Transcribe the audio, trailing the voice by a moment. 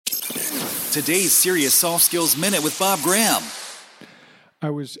Today's Serious Soft Skills Minute with Bob Graham.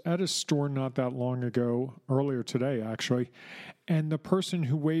 I was at a store not that long ago, earlier today actually, and the person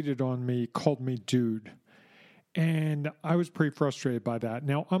who waited on me called me dude. And I was pretty frustrated by that.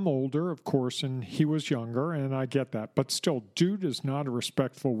 Now, I'm older, of course, and he was younger, and I get that. But still, dude is not a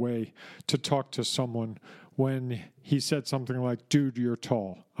respectful way to talk to someone when he said something like, dude, you're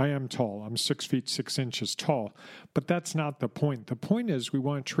tall. I am tall. I'm 6 feet 6 inches tall. But that's not the point. The point is we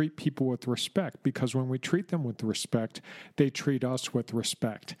want to treat people with respect, because when we treat them with respect, they treat us with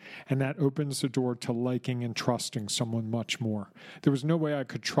respect. And that opens the door to liking and trusting someone much more. There was no way I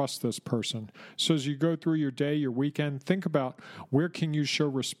could trust this person. So as you go through your day, your weekend, think about where can you show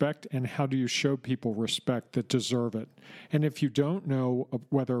respect and how do you show people respect that deserve it. And if you don't know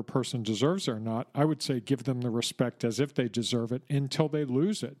whether a person deserves it or not, I would say give them the respect as if they deserve it until they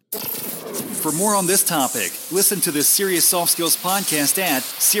lose it. For more on this topic, listen to the Serious Soft Skills podcast at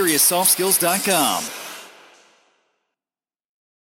SeriousSoftSkills.com.